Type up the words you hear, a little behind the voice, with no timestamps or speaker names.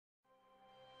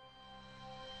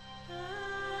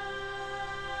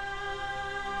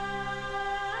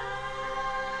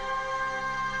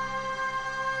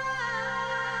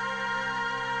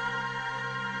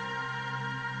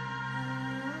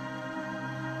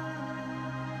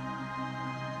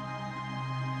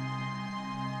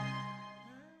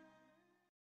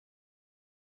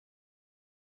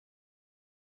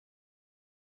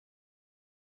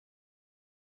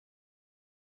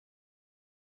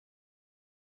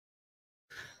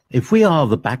If we are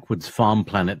the backwards farm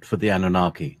planet for the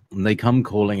Anunnaki, and they come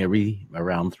calling every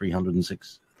around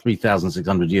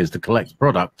 3,600 years to collect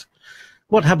product,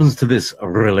 what happens to this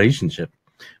relationship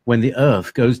when the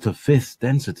Earth goes to fifth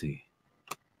density?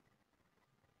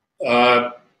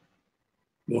 Well,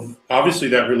 obviously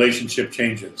that relationship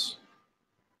changes.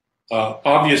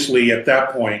 Obviously, at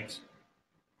that point,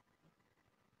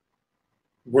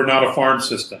 we're not a farm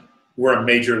system. We're a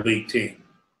major league team.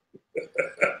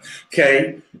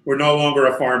 Okay? We're no longer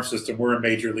a farm system. We're a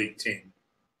major league team.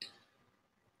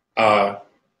 But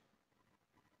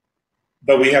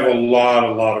we have a lot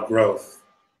of growth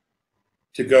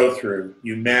to go through.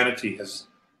 Humanity has,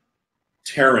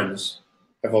 Terrans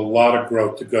have a lot of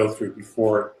growth to go through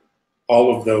before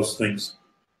all of those things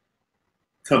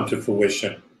come to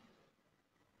fruition.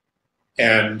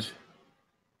 And,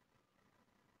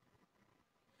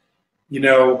 you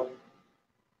know,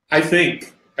 I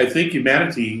think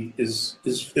humanity is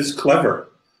clever.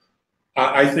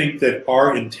 I think that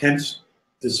our intense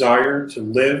desire to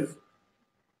live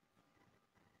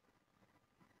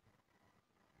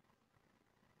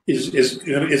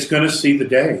is going to see the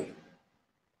day.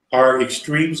 Our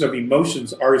extremes of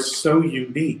emotions are so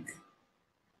unique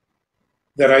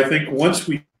that I think once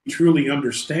we truly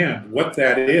understand what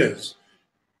that is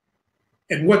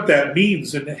and what that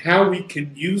means and how we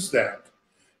can use that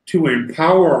to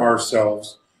empower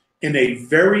ourselves in a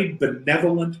very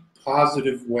benevolent,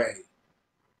 positive way,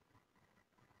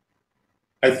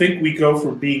 I think we go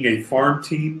from being a farm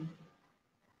team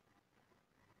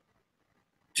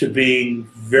to being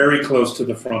very close to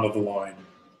the front of the line.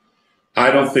 I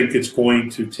don't think it's going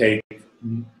to take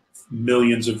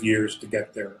millions of years to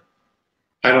get there.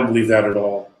 I don't believe that at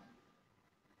all.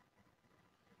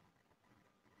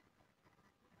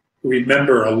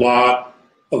 Remember, a lot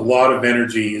of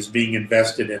energy is being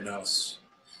invested in us.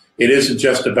 It isn't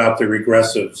just about the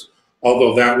regressives,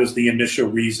 although that was the initial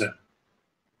reason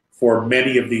for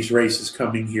many of these races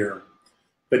coming here.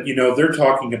 But you know, they're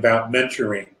talking about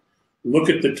mentoring. Look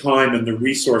at the time and the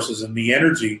resources and the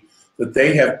energy that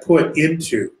they have put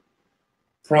into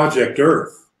Project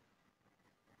Earth.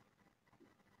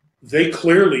 They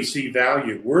clearly see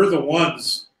value. We're the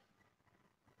ones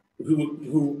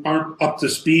who aren't up to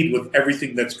speed with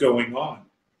everything that's going on.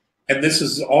 And this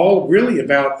is all really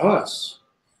about us.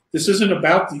 This isn't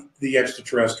about the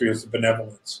extraterrestrials, the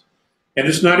benevolence. And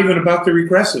it's not even about the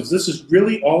regressives. This is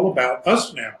really all about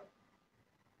us now,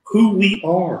 who we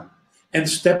are, and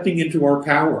stepping into our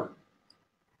power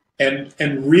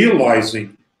and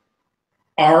realizing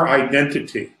our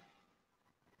identity.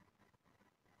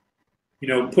 You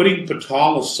know, putting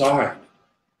Patal aside,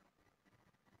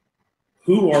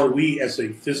 who are we as a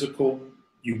physical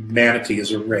humanity,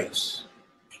 as a race?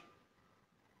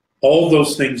 All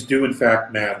those things do in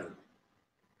fact matter.